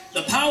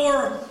 The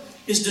power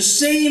is the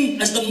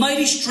same as the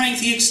mighty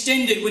strength He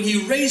extended when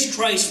He raised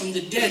Christ from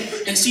the dead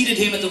and seated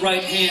Him at the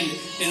right hand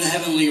in the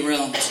heavenly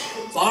realms.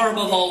 Far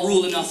above all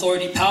rule and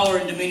authority, power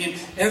and dominion,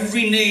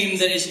 every name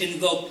that is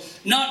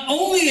invoked, not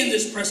only in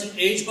this present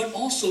age, but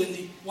also in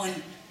the one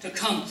to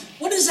come.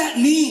 What does that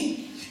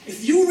mean?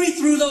 If you read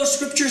through those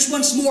scriptures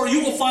once more,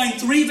 you will find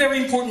three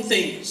very important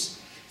things.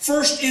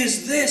 First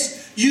is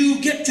this: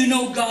 you get to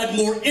know God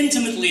more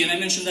intimately, and I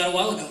mentioned that a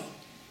while ago.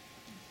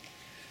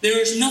 There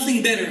is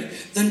nothing better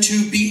than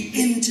to be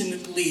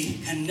intimately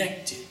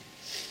connected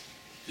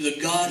to the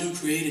God who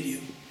created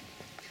you.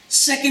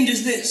 Second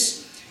is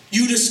this: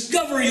 you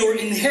discover your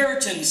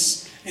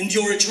inheritance and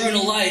your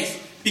eternal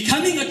life.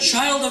 Becoming a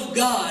child of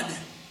God,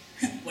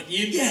 what do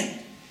you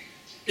get?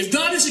 If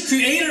God is the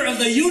creator of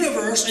the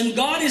universe and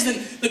God is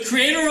the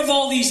creator of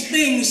all these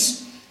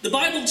things, the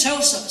Bible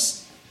tells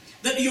us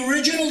that the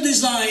original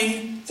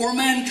design for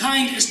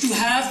mankind is to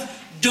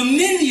have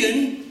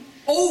dominion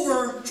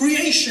over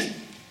creation.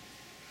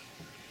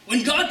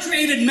 When God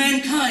created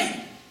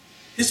mankind,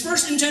 His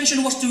first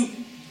intention was to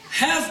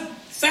have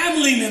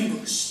family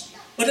members.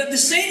 But at the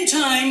same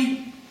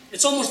time,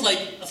 it's almost like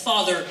a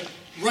father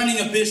running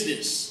a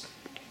business.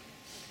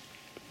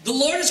 The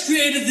Lord has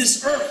created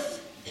this earth.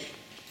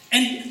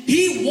 And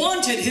He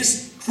wanted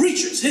His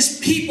creatures, His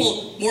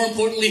people, more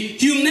importantly,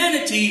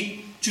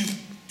 humanity, to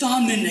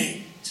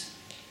dominate,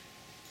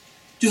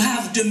 to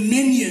have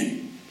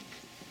dominion.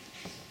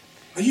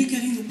 Are you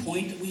getting the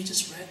point that we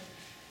just read?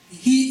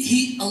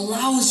 He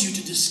allows you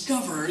to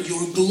discover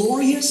your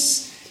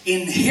glorious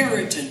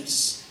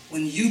inheritance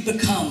when you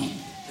become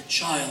a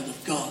child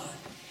of God.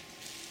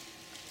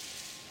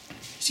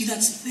 See,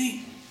 that's the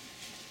thing.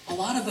 A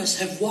lot of us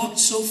have walked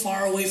so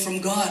far away from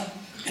God,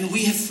 and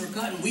we have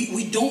forgotten.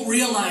 We don't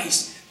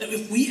realize that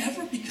if we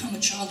ever become a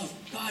child of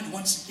God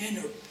once again,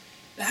 or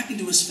back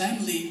into His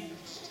family,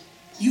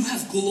 you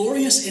have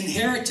glorious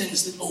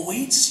inheritance that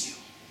awaits you.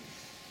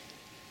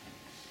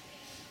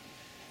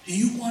 Do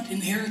you want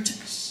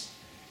inheritance?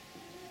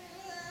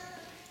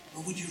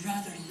 Or would you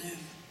rather live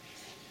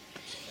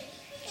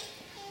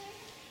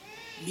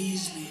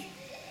measly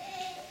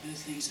with the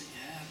things that you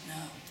have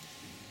now?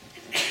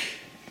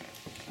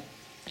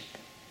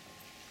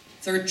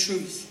 Third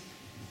truth.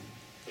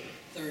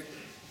 Third,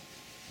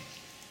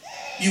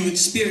 you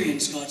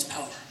experience God's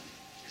power.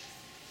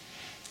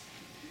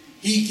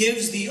 He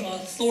gives the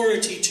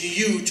authority to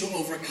you to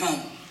overcome.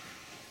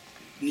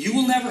 And you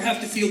will never have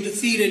to feel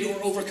defeated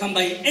or overcome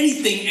by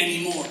anything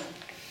anymore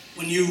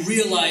when you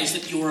realize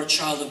that you are a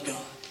child of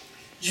God.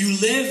 You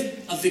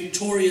live a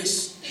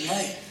victorious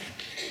life.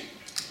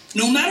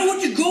 No matter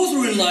what you go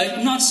through in life,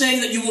 I'm not saying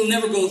that you will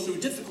never go through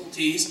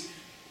difficulties,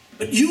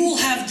 but you will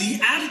have the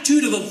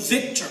attitude of a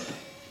victor.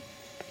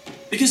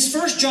 Because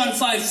 1 John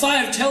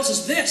 5:5 tells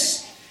us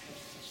this: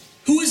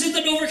 who is it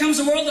that overcomes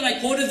the world? And I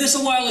quoted this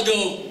a while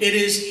ago. It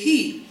is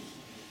he,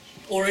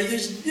 or it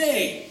is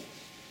they,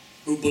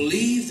 who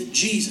believe that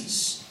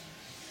Jesus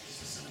is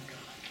the Son of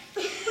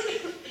God.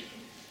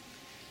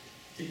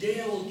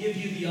 Today I will give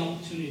you the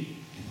opportunity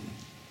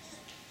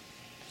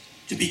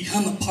to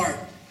become a part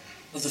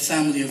of the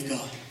family of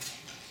God.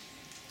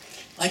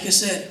 Like I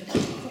said,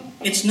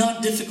 it's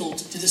not difficult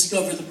to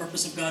discover the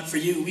purpose of God for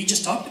you. We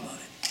just talked about it.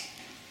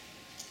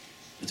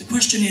 But the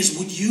question is,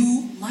 would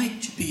you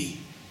like to be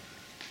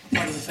a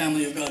part of the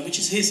family of God, which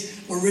is His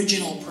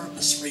original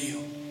purpose for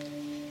you?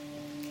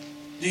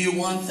 Do you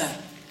want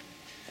that?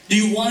 Do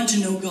you want to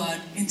know God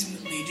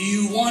intimately? Do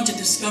you want to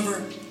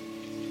discover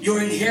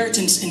your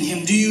inheritance in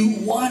Him? Do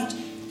you want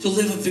to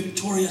live a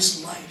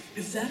victorious life?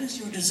 If that is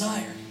your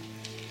desire,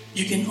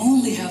 you can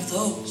only have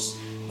those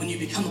when you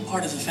become a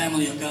part of the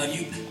family of God.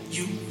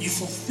 You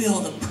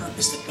fulfill the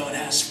purpose that God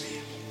has for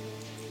you.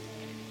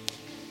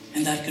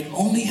 And that could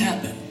only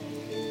happen,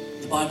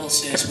 the Bible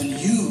says, when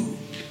you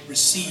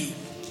receive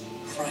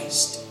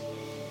Christ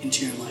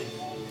into your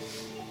life.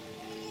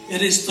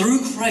 It is through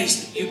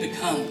Christ that you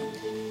become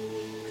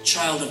a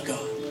child of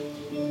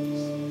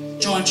God.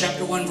 John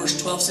chapter 1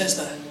 verse 12 says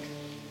that.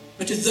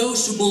 But to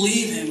those who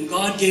believe Him,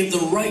 God gave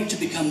the right to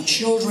become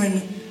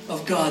children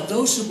of God.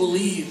 Those who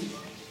believe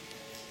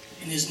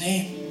in His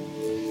name.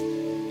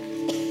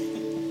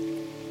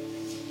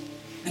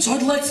 And so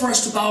I'd like for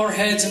us to bow our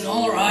heads and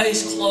all our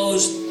eyes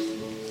closed.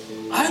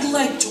 I'd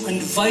like to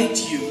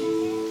invite you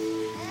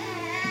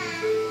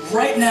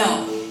right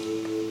now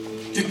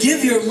to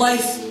give your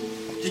life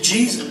to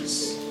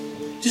Jesus.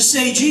 To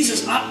say,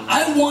 Jesus,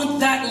 I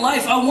want that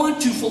life. I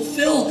want to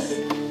fulfill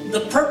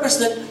the purpose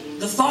that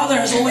the Father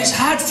has always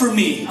had for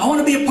me. I want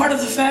to be a part of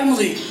the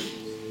family.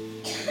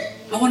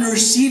 I want to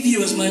receive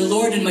you as my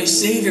Lord and my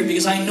Savior,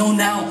 because I know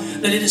now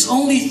that it is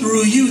only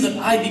through you that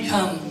I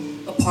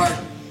become a part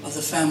of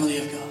the family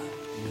of God.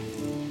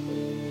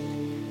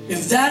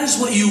 If that is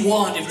what you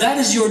want, if that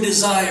is your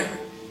desire,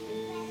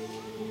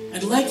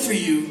 I'd like for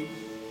you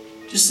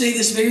to say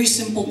this very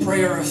simple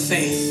prayer of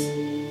faith.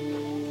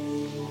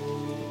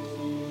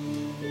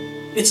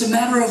 It's a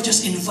matter of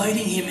just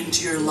inviting Him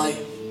into your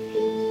life,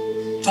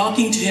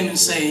 talking to Him and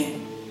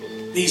saying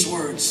these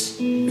words.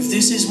 If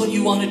this is what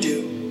you want to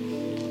do,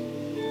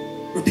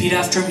 Repeat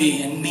after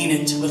me and mean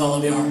it with all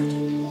of your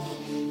heart.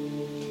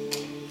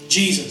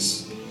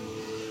 Jesus,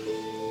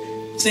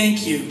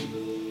 thank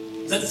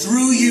you that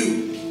through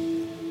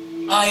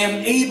you I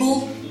am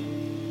able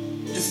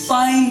to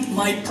find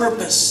my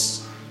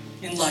purpose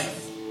in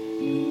life.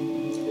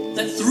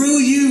 That through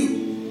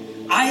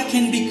you I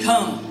can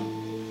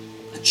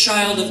become a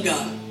child of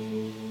God.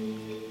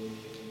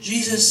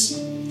 Jesus,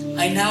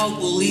 I now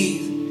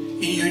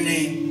believe in your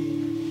name.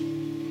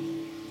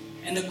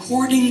 And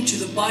according to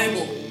the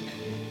Bible,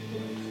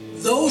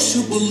 those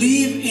who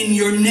believe in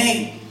your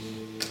name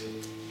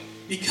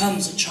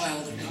becomes a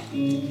child of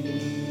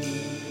God.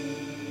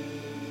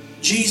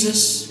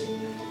 Jesus,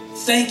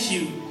 thank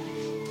you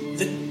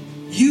that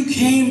you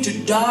came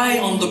to die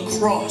on the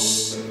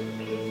cross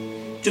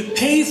to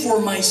pay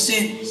for my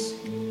sins.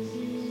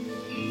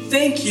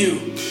 Thank you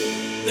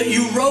that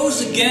you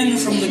rose again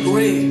from the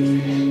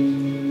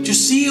grave to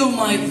seal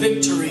my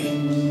victory.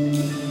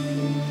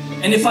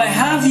 And if I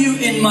have you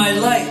in my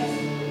life,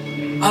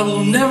 I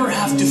will never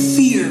have to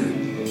fear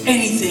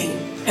anything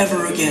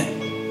ever again.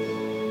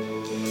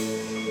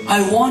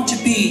 I want to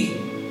be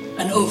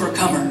an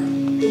overcomer.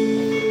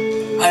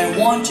 I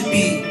want to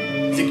be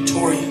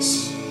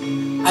victorious.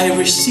 I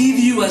receive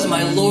you as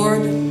my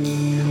Lord.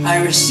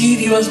 I receive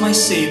you as my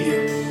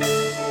Savior.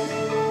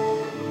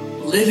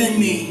 Live in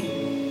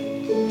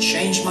me.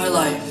 Change my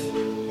life.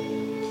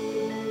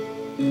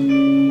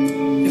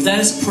 If that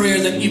is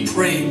prayer that you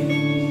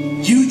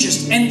prayed, you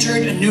just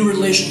entered a new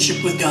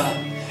relationship with God.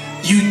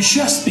 You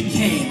just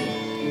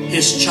became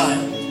His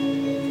child.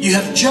 You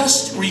have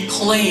just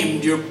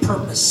reclaimed your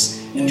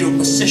purpose and your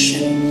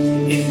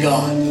position in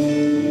God.